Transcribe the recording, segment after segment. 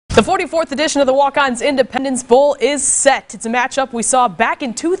The 44th edition of the Walk-Ons Independence Bowl is set. It's a matchup we saw back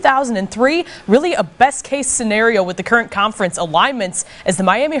in 2003, really a best-case scenario with the current conference alignments as the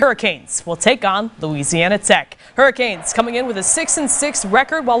Miami Hurricanes will take on Louisiana Tech. Hurricanes coming in with a 6-6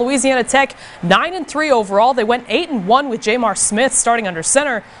 record, while Louisiana Tech 9-3 overall. They went 8-1 with Jamar Smith starting under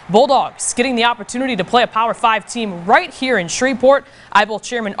center. Bulldogs getting the opportunity to play a Power 5 team right here in Shreveport. IBOL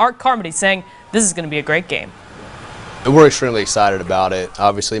Chairman Art Carmody saying this is going to be a great game. We're extremely excited about it.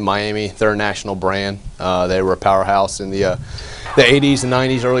 Obviously, Miami, they're a national brand. They were a powerhouse in the 80s and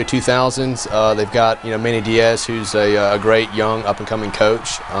 90s, early 2000s. They've got Manny Diaz, who's a great young up-and-coming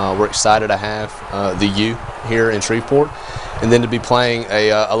coach. We're excited to have the U here in Shreveport, and then to be playing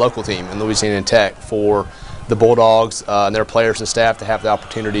a local team in Louisiana Tech for the Bulldogs and their players and staff to have the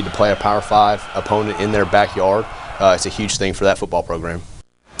opportunity to play a Power 5 opponent in their backyard. It's a huge thing for that football program.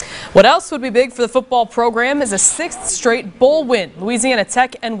 What else would be big for the football program is a 6th straight bowl win. Louisiana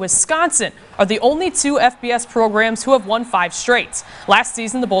Tech and Wisconsin are the only two FBS programs who have won 5 straight. Last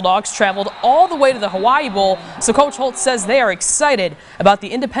season, the Bulldogs traveled all the way to the Hawaii Bowl, so Coach Holt says they are excited about the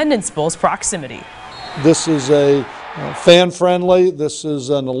Independence Bowl's proximity. This is a fan-friendly, this is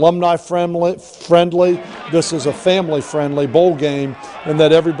an alumni-friendly, this is a family-friendly bowl game, and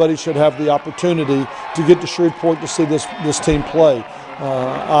that everybody should have the opportunity to get to Shreveport to see this team play.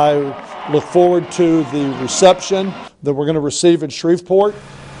 I look forward to the reception that we're going to receive in Shreveport.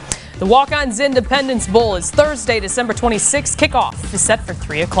 The Walk-Ons Independence Bowl is Thursday, December 26th. Kickoff is set for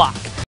 3 o'clock.